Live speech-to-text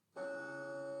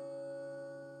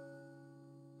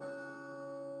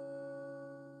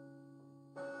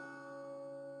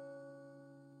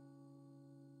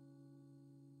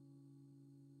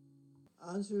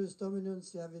Angelus Domini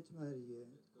servit Mariae.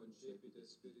 Et concepit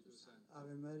Spiritus Sancti.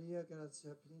 Ave Maria,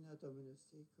 gratia plena Dominus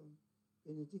tecum,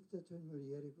 benedicta tu in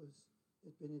mulieribus,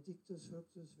 et benedictus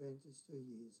fructus ventris tui,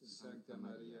 Iesus. Sancta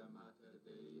Maria, Mater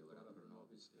Dei, ora pro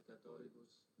nobis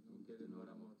peccatoribus, nunc et in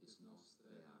hora mortis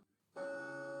nostrae.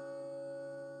 Amen.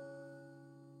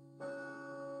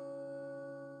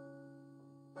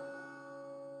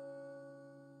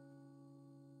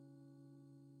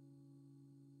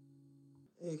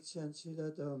 Ecce ancilla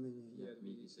Domini. Fiat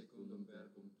mihi secundum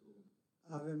verbum tuum.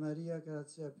 Ave Maria,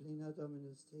 gratia plena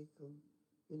Dominus tecum,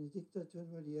 benedicta tu in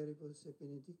mulieribus, et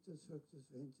benedictus fructus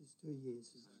ventris tui,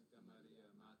 Iesus. Sancta Maria,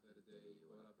 Mater Dei,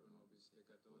 ora pro nobis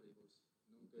peccatoribus,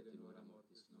 nunc et in hora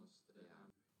mortis nostrae. Amen.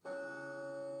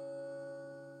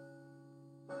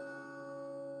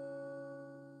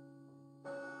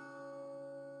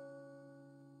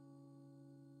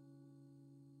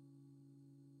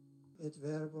 Et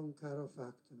verbum caro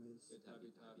factum est. Et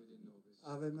habitavit in nobis.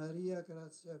 Ave Maria,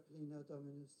 gratia plena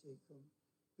Dominus tecum,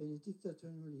 benedicta tu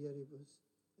in mulieribus,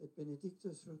 et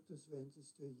benedictus fructus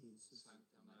ventris tui, Iesus.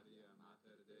 Sancta Maria,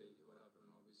 Mater Dei, ora pro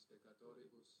nobis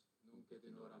peccatoribus, nunc et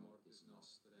in hora mortis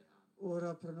nostrae. Amen.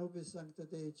 Ora pro nobis sancta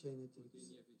Dei Ut genitrix.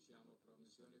 in efficiamo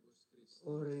promissionibus Christi.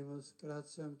 Oremus,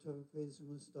 gratiam tuam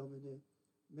quesimus Domine,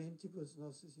 mentibus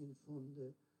nostris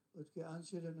infunde, ut que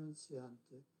angelo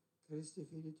annunciante, Christi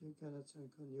Filii tu incarnatione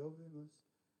coniovimus,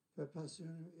 per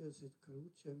passionem eos et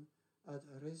crucem, ad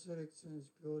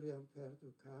resurrectionis gloriam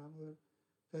perducamur,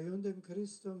 per iundem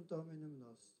Christum Dominum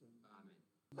nostrum. Amen.